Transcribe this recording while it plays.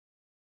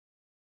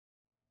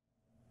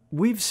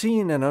We've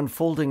seen an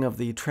unfolding of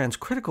the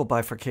transcritical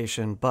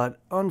bifurcation, but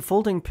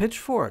unfolding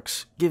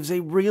pitchforks gives a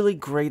really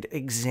great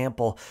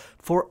example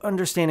for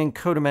understanding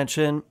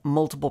codimension,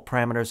 multiple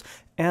parameters,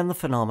 and the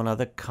phenomena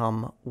that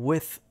come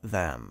with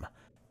them.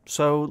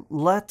 So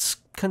let's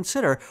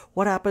consider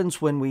what happens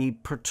when we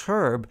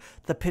perturb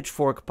the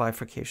pitchfork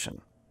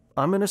bifurcation.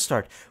 I'm going to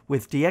start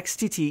with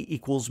dx/dt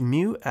equals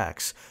mu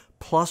x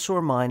plus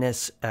or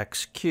minus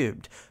x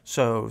cubed.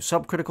 So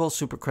subcritical,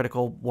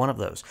 supercritical, one of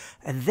those.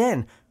 And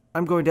then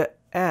I'm going to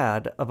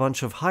add a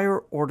bunch of higher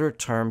order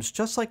terms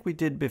just like we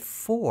did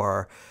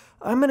before.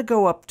 I'm going to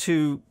go up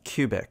to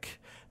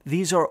cubic.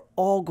 These are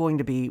all going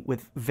to be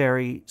with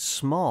very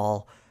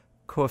small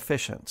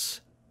coefficients.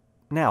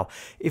 Now,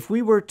 if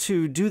we were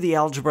to do the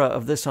algebra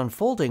of this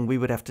unfolding, we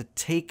would have to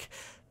take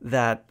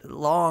that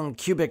long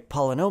cubic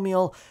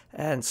polynomial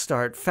and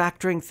start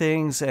factoring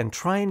things and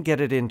try and get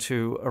it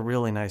into a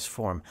really nice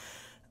form.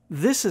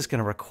 This is going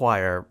to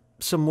require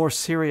some more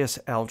serious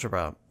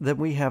algebra than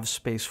we have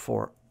space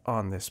for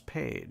on this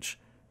page.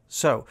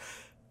 So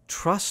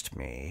trust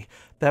me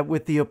that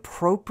with the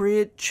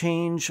appropriate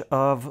change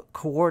of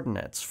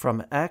coordinates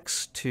from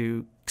x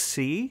to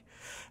xi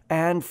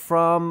and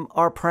from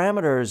our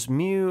parameters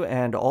mu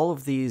and all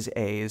of these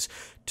a's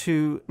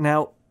to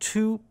now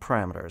two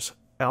parameters,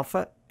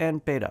 alpha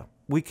and beta,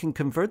 we can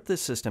convert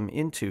this system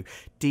into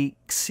d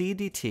xi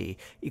dt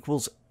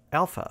equals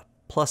alpha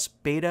plus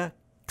beta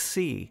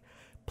xi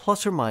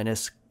plus or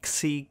minus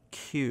xi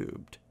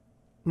cubed.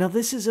 Now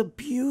this is a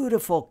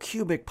beautiful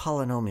cubic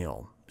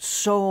polynomial.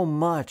 So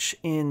much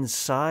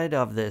inside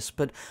of this,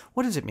 but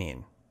what does it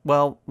mean?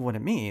 Well, what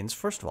it means,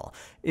 first of all,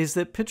 is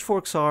that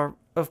pitchforks are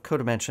of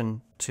codimension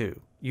 2.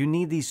 You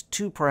need these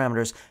two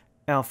parameters,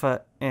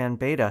 alpha and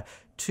beta,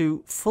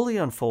 to fully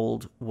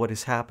unfold what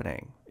is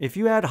happening. If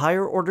you add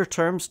higher order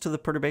terms to the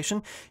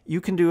perturbation,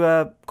 you can do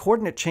a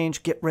coordinate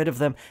change, get rid of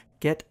them,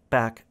 get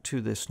back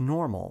to this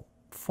normal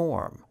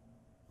form.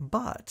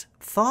 But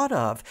thought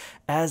of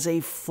as a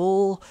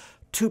full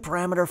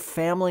two-parameter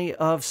family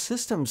of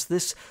systems,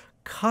 this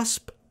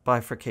cusp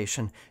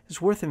bifurcation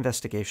is worth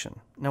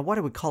investigation. Now, why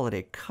do we call it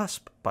a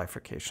cusp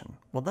bifurcation?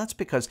 Well, that's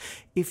because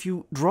if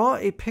you draw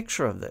a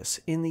picture of this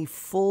in the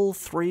full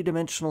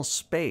three-dimensional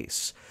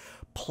space,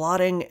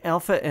 plotting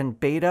alpha and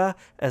beta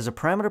as a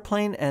parameter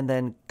plane and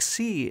then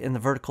xi in the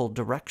vertical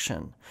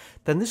direction,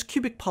 then this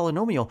cubic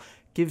polynomial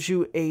gives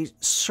you a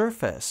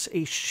surface,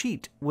 a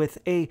sheet with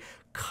a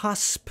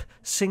cusp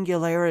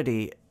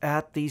singularity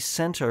at the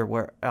center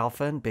where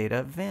alpha and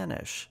beta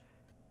vanish.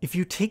 If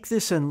you take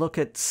this and look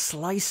at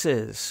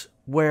slices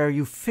where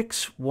you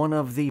fix one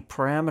of the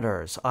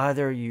parameters,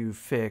 either you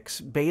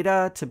fix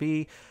beta to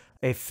be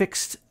a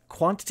fixed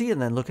quantity and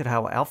then look at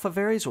how alpha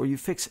varies, or you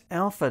fix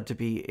alpha to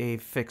be a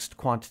fixed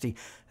quantity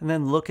and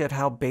then look at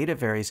how beta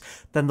varies,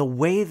 then the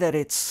way that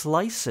it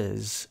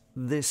slices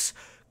this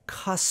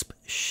cusp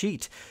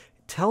sheet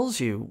tells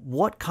you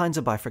what kinds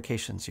of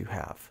bifurcations you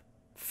have.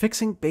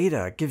 Fixing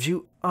beta gives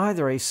you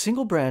either a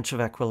single branch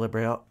of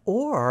equilibria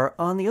or,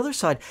 on the other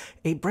side,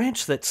 a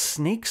branch that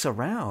snakes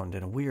around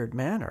in a weird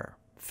manner.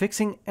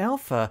 Fixing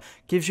alpha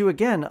gives you,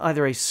 again,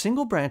 either a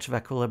single branch of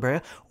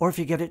equilibria or, if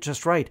you get it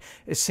just right,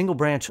 a single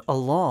branch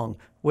along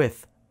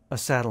with a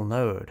saddle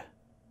node.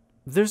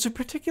 There's a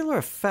particular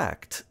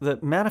effect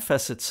that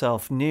manifests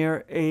itself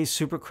near a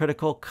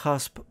supercritical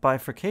cusp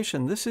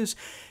bifurcation. This is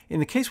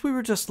in the case we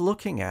were just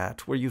looking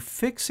at, where you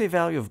fix a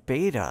value of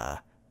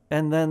beta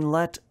and then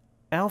let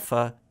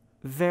alpha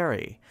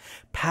vary.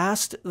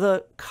 Past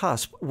the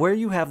cusp, where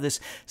you have this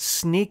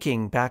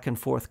sneaking back and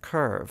forth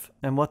curve,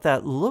 and what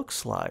that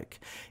looks like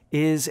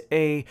is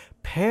a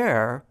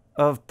pair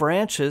of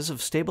branches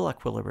of stable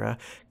equilibria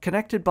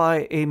connected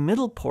by a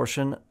middle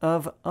portion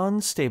of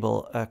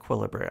unstable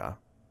equilibria.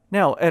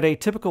 Now, at a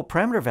typical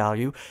parameter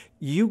value,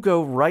 you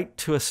go right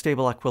to a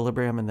stable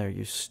equilibrium and there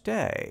you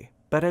stay.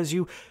 But as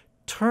you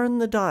turn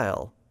the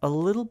dial a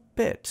little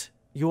bit,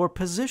 your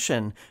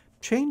position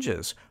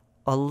changes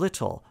a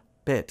little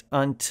bit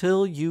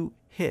until you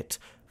hit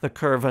the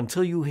curve,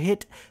 until you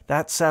hit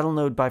that saddle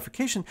node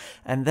bifurcation,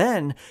 and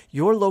then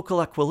your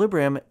local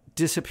equilibrium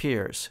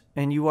disappears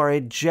and you are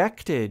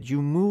ejected.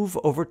 You move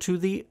over to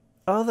the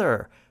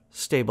other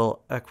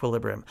stable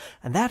equilibrium,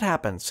 and that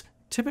happens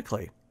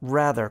typically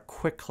rather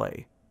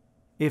quickly.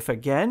 If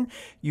again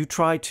you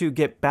try to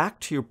get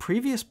back to your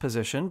previous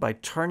position by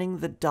turning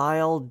the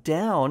dial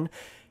down,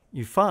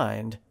 you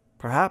find,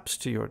 perhaps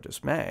to your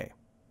dismay,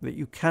 that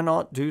you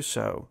cannot do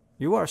so.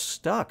 You are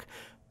stuck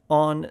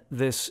on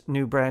this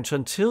new branch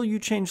until you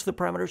change the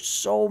parameters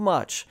so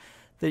much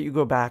that you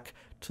go back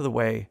to the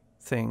way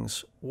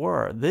things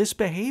were. This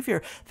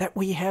behavior that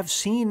we have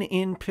seen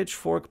in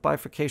pitchfork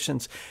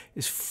bifurcations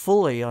is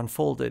fully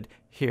unfolded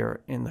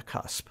here in the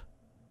cusp.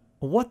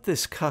 What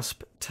this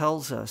cusp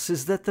tells us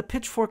is that the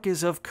pitchfork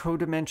is of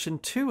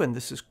codimension 2, and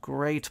this is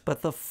great,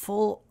 but the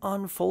full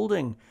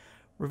unfolding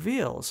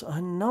reveals a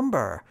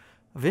number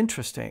of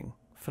interesting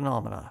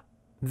phenomena.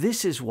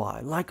 This is why,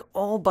 like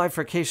all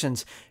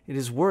bifurcations, it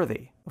is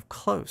worthy of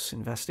close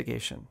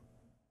investigation.